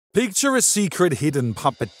Picture a secret hidden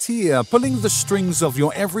puppeteer pulling the strings of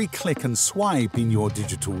your every click and swipe in your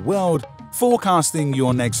digital world, forecasting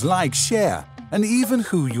your next like, share, and even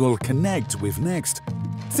who you'll connect with next.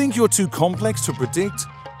 Think you're too complex to predict?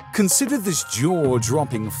 Consider this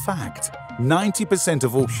jaw-dropping fact. 90%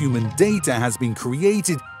 of all human data has been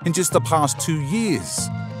created in just the past 2 years.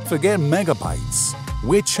 Forget megabytes.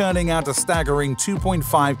 We're churning out a staggering 2.5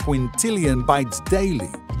 quintillion bytes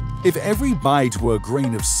daily. If every byte were a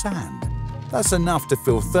grain of sand, that's enough to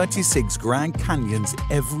fill 36 Grand Canyons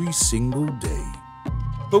every single day.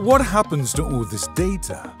 But what happens to all this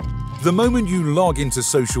data? The moment you log into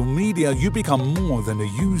social media, you become more than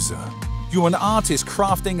a user. You're an artist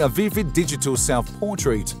crafting a vivid digital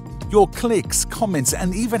self-portrait. Your clicks, comments,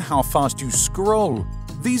 and even how fast you scroll,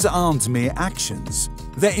 these aren't mere actions.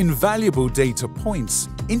 They're invaluable data points,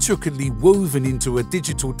 intricately woven into a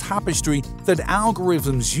digital tapestry that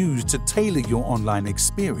algorithms use to tailor your online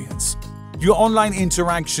experience. Your online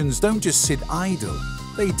interactions don't just sit idle,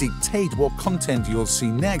 they dictate what content you'll see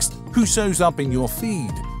next, who shows up in your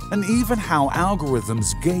feed, and even how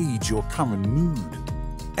algorithms gauge your current mood.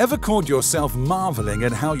 Ever caught yourself marveling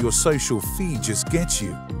at how your social feed just gets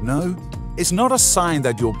you? No? It's not a sign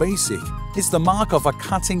that you're basic. It's the mark of a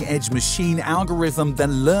cutting-edge machine algorithm that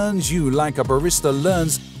learns you like a barista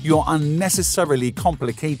learns your unnecessarily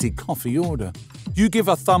complicated coffee order. You give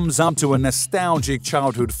a thumbs up to a nostalgic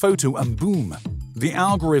childhood photo and boom, the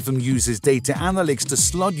algorithm uses data analytics to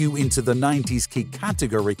slot you into the 90s kid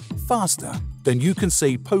category faster than you can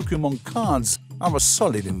say Pokemon cards are a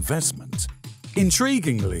solid investment.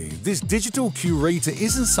 Intriguingly, this digital curator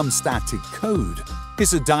isn't some static code.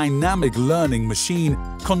 It's a dynamic learning machine,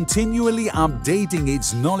 continually updating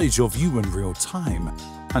its knowledge of you in real time.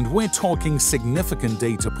 And we're talking significant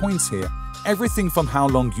data points here. Everything from how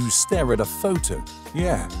long you stare at a photo,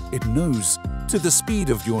 yeah, it knows, to the speed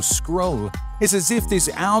of your scroll. It's as if this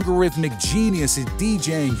algorithmic genius is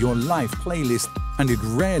DJing your life playlist and it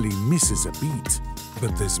rarely misses a beat.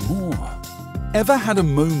 But there's more. Ever had a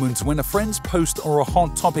moment when a friend's post or a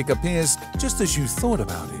hot topic appears just as you thought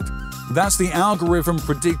about it? That's the algorithm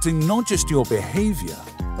predicting not just your behavior,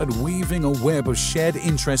 but weaving a web of shared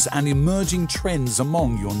interests and emerging trends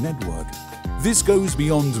among your network. This goes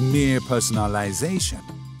beyond mere personalization.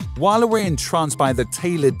 While we're entranced by the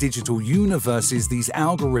tailored digital universes these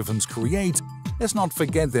algorithms create, let's not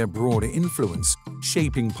forget their broader influence,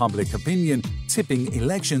 shaping public opinion, tipping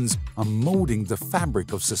elections, and molding the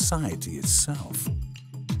fabric of society itself.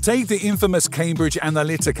 Take the infamous Cambridge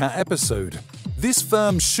Analytica episode. This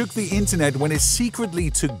firm shook the internet when it secretly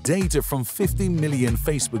took data from 50 million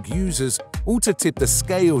Facebook users, all to tip the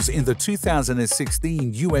scales in the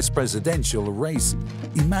 2016 US presidential race.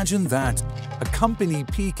 Imagine that, a company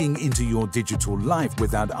peeking into your digital life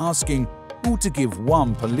without asking, or to give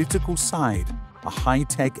one political side a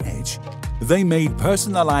high-tech edge. They made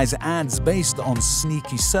personalized ads based on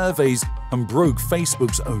sneaky surveys and broke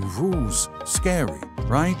Facebook's own rules. Scary,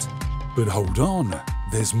 right? But hold on,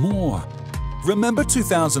 there's more. Remember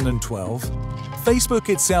 2012? Facebook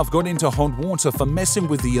itself got into hot water for messing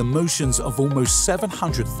with the emotions of almost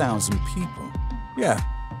 700,000 people. Yeah,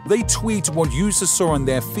 they tweet what users saw on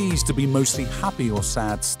their feeds to be mostly happy or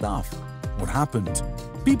sad stuff. What happened?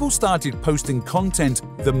 People started posting content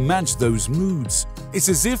that matched those moods. It's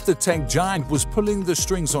as if the tech giant was pulling the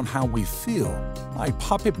strings on how we feel, like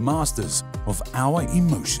puppet masters of our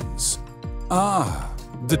emotions.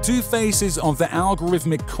 The two faces of the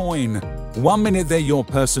algorithmic coin. One minute they're your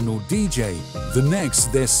personal DJ, the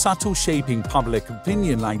next they're subtle shaping public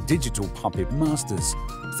opinion like digital puppet masters.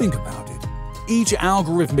 Think about it. Each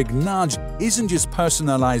algorithmic nudge isn't just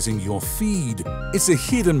personalizing your feed, it's a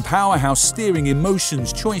hidden powerhouse steering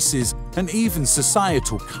emotions, choices, and even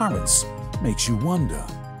societal currents. Makes you wonder,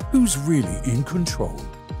 who's really in control?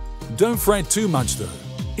 Don't fret too much though.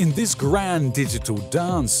 In this grand digital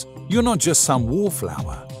dance, you're not just some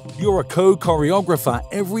wallflower. You're a co-choreographer.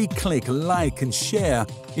 Every click, like, and share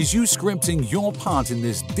is you scripting your part in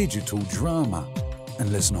this digital drama.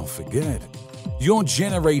 And let's not forget, you're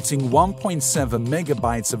generating 1.7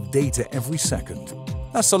 megabytes of data every second.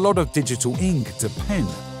 That's a lot of digital ink to pen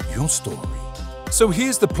your story. So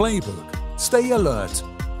here's the playbook. Stay alert.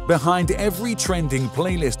 Behind every trending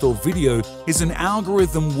playlist or video is an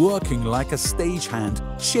algorithm working like a stagehand,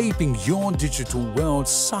 shaping your digital world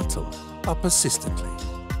subtle but persistently.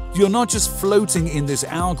 You're not just floating in this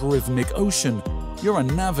algorithmic ocean, you're a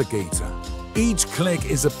navigator. Each click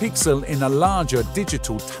is a pixel in a larger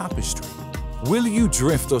digital tapestry. Will you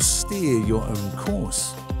drift or steer your own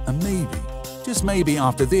course? And maybe, just maybe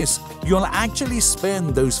after this, you'll actually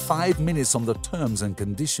spend those 5 minutes on the terms and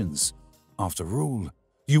conditions. After all,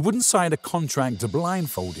 You wouldn't sign a contract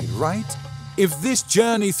blindfolded, right? If this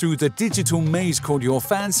journey through the digital maze caught your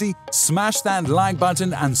fancy, smash that like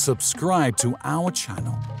button and subscribe to our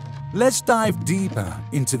channel. Let's dive deeper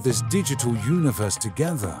into this digital universe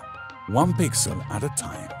together, one pixel at a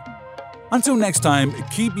time. Until next time,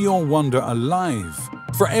 keep your wonder alive,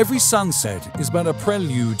 for every sunset is but a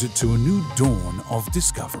prelude to a new dawn of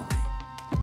discovery.